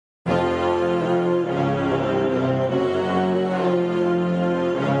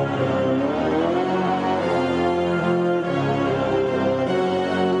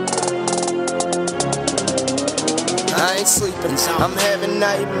I'm having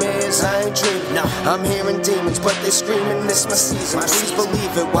nightmares, I ain't dreaming. I'm hearing demons, but they screaming, this my season. Please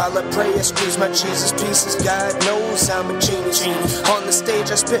believe it while I pray, I squeeze my Jesus pieces. God knows I'm a genius. On the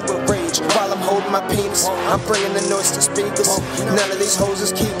stage I spit with rage while I'm holding my penis. I'm bringing the noise to speakers. None of these hoes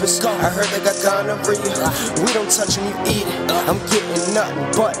is keepers. I heard they got gonorrhea. We don't touch them, you eat it. I'm getting nothing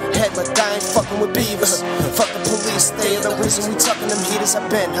but head like I ain't fucking with beavers. Fuck the police, they are the reason we tucking them heaters. I've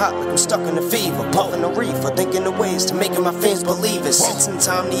been hot like I'm stuck in a fever, puffing a reefer, thinking of ways to making my fans believe it. It's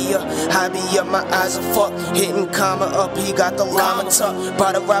insomnia, I be up, my eyes are fucked. Hitting comma up, he got the llama tucked.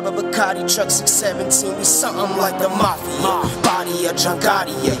 By the Robert Bacardi truck 617, we something like the mafia. Body of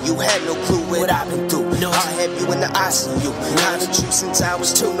Jungadia, you had no clue what I've been through. I have you in the ICU. I've been you since I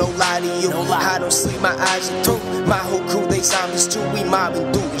was 2, no lie to you. I don't sleep, my eyes are through. My whole crew, they zombies too. We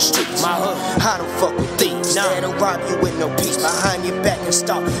mobbing through these streets. My hood, I don't fuck with thieves. That'll rob you with no peace. Behind your back and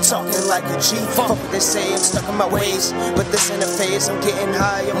start talking like a G. Fuck what they say, I'm stuck in my ways. But this ain't a phase, I'm getting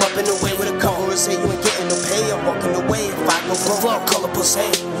high. I'm up in the way with a couple who say you ain't getting no pay. I'm walking away if I go broke, I'll call a pussy.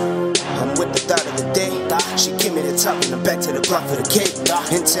 I'm with the thought of the day. She give me the top and the back to the block for the cake.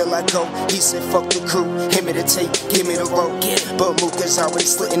 Until I go, he said fuck the crew. Give me the tape, give me the rope. But Mooka's already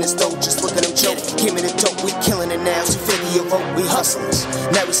slitting his throat. Just look at him choke. Give me the dope, we killing it now. So 50 a rope, we hustlers.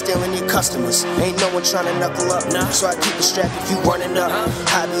 Now we stealing your customers. Ain't no one trying to knuckle up. So I keep a strap if you running up.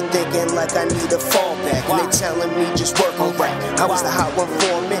 I be thinking like I need a fallback. And they telling me just work on rap. I was the hot one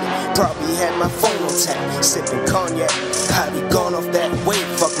for a minute. Probably had my phone on tap. Sipping cognac. I be gone off that weight.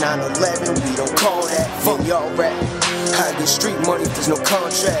 Fuck 9/11, we don't call that. Fuck y'all rap. I get street money, there's no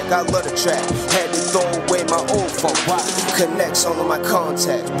contract. I love the track. Had to throw away my old phone. Connects all of my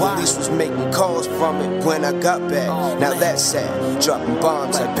contacts. Police was making calls from it when I got back. Now that's sad. Dropping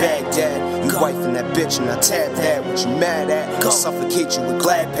bombs like Baghdad. You wifing that bitch and I tap that. What you mad at? I'll suffocate you with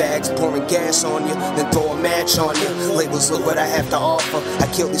glad bags. Pouring gas on you, then throw a match on you. Labels, look what I have to offer. I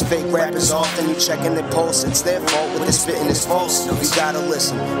kill these fake rappers often. You checking their pulse, it's their fault. But this spitting is false. You gotta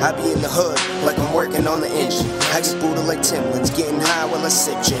listen. I be in the hood like I'm working on the engine. I get booted like Timberlands, getting high while I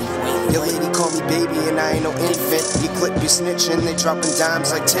sip gin. Your lady call me baby and I ain't no infant. You clip be snitching, they dropping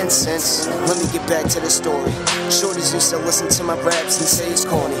dimes like 10 cents. Let me get back to the story. Shorties used to listen to my raps and say it's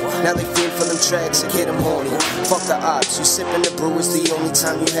corny. Now they fiend for them tracks and get them horny. Fuck the odds, you sipping the brew is the only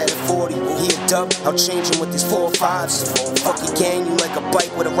time you had a 40. He a dub, I'll change him with these 4 or 5s. Fuck your gang, you like a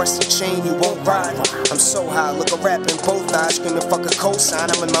bike with a rusty chain, you won't ride. I'm so high, look a rap in both eyes, screaming fuck a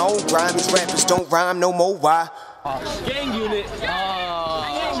cosign. I'm in my own grind, these rappers don't rhyme no more, why? Gang unit.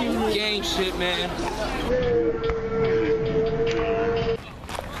 Gang shit, man.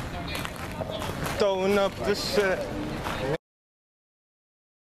 Throwing up the shit.